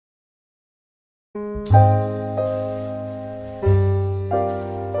Now,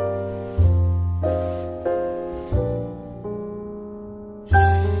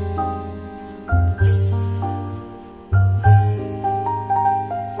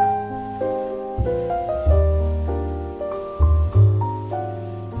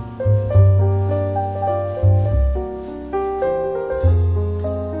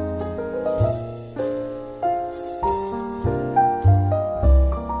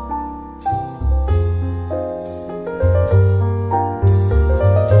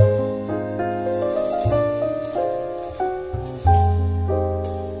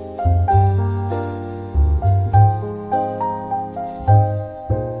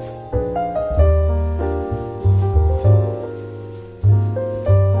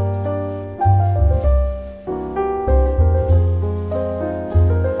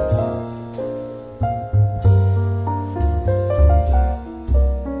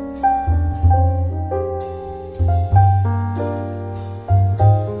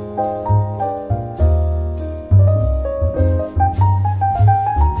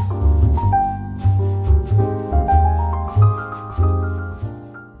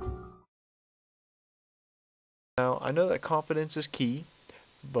 I know that confidence is key,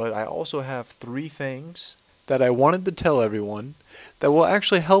 but I also have 3 things that I wanted to tell everyone that will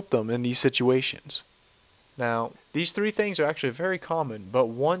actually help them in these situations. Now, these 3 things are actually very common, but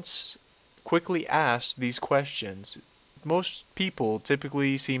once quickly asked these questions, most people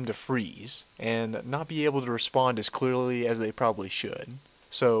typically seem to freeze and not be able to respond as clearly as they probably should.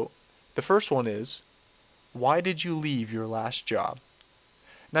 So, the first one is, why did you leave your last job?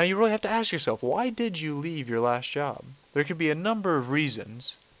 Now you really have to ask yourself, why did you leave your last job? There could be a number of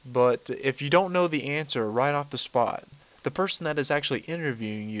reasons, but if you don't know the answer right off the spot, the person that is actually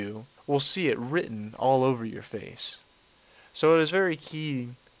interviewing you will see it written all over your face. So it is very key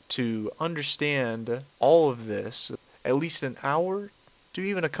to understand all of this at least an hour to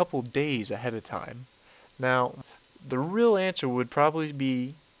even a couple days ahead of time. Now, the real answer would probably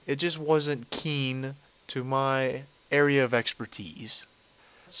be, it just wasn't keen to my area of expertise.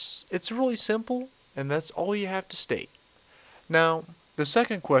 It's really simple, and that's all you have to state. Now, the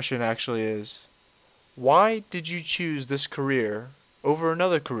second question actually is, why did you choose this career over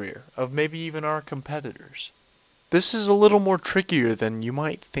another career of maybe even our competitors? This is a little more trickier than you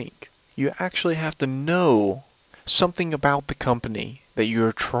might think. You actually have to know something about the company that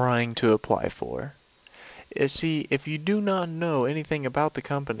you're trying to apply for. See, if you do not know anything about the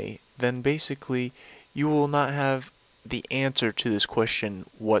company, then basically you will not have the answer to this question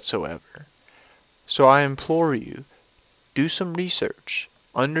whatsoever. So I implore you, do some research.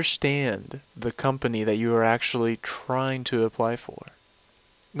 Understand the company that you are actually trying to apply for.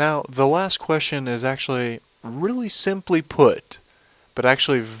 Now, the last question is actually really simply put, but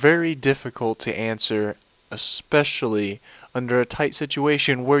actually very difficult to answer, especially under a tight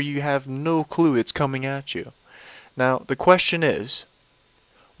situation where you have no clue it's coming at you. Now, the question is,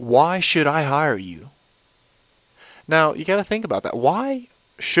 why should I hire you? Now, you gotta think about that. Why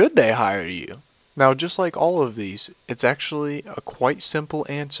should they hire you? Now, just like all of these, it's actually a quite simple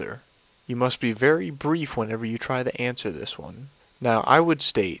answer. You must be very brief whenever you try to answer this one. Now, I would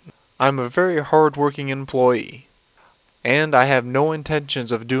state, I'm a very hard-working employee, and I have no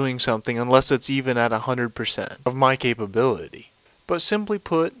intentions of doing something unless it's even at 100% of my capability. But simply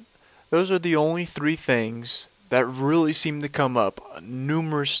put, those are the only 3 things that really seem to come up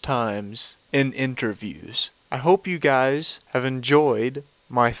numerous times in interviews. I hope you guys have enjoyed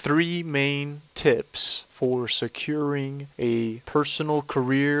my 3 main tips for securing a personal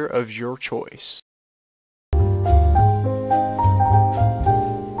career of your choice.